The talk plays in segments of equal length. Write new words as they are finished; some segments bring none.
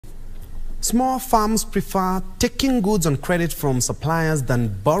Small farms prefer taking goods on credit from suppliers than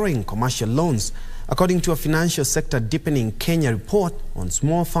borrowing commercial loans. According to a financial sector deepening Kenya report on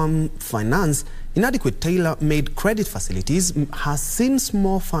small farm finance, inadequate tailor-made credit facilities has seen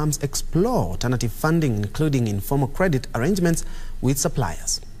small farms explore alternative funding, including informal credit arrangements with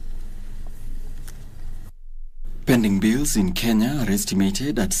suppliers. Pending bills in Kenya are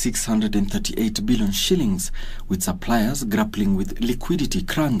estimated at 638 billion shillings, with suppliers grappling with liquidity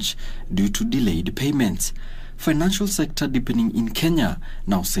crunch due to delayed payments. Financial sector deepening in Kenya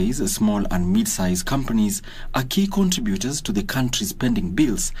now says small and mid-sized companies are key contributors to the country's pending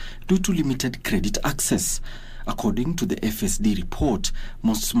bills due to limited credit access. According to the FSD report,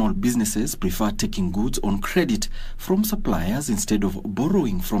 most small businesses prefer taking goods on credit from suppliers instead of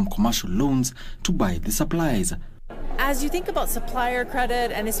borrowing from commercial loans to buy the supplies. As you think about supplier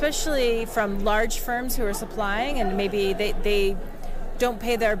credit, and especially from large firms who are supplying and maybe they don't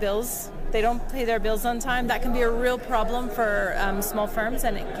pay their bills, on time, that can be a real problem for small firms,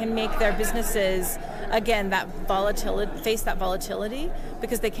 and it can make their businesses, again, face that volatility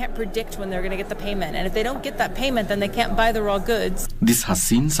because they can't predict when they're going to get the payment. And if they don't get that payment, then they can't buy the raw goods. This has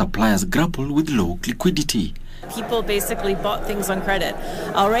seen suppliers grapple with low liquidity. People basically bought things on credit.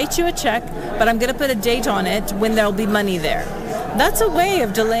 I'll write you a check, but I'm going to put a date on it when there'll be money there. That's a way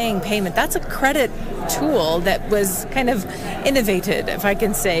of delaying payment. That's a credit tool that was kind of innovated, if I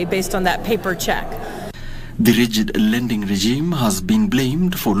can say, based on that paper check. The rigid lending regime has been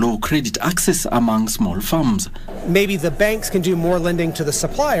blamed for low credit access among small firms. Maybe the banks can do more lending to the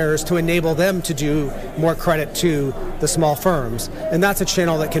suppliers to enable them to do more credit to the small firms. And that's a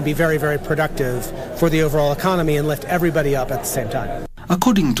channel that can be very, very productive for the overall economy and lift everybody up at the same time.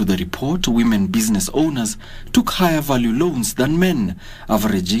 According to the report, women business owners took higher value loans than men,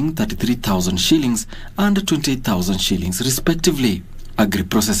 averaging 33,000 shillings and 28,000 shillings respectively.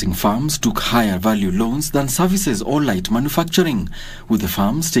 Agri-processing farms took higher value loans than services or light manufacturing, with the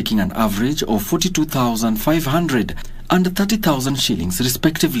farms taking an average of 42,500 and 30,000 shillings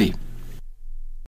respectively.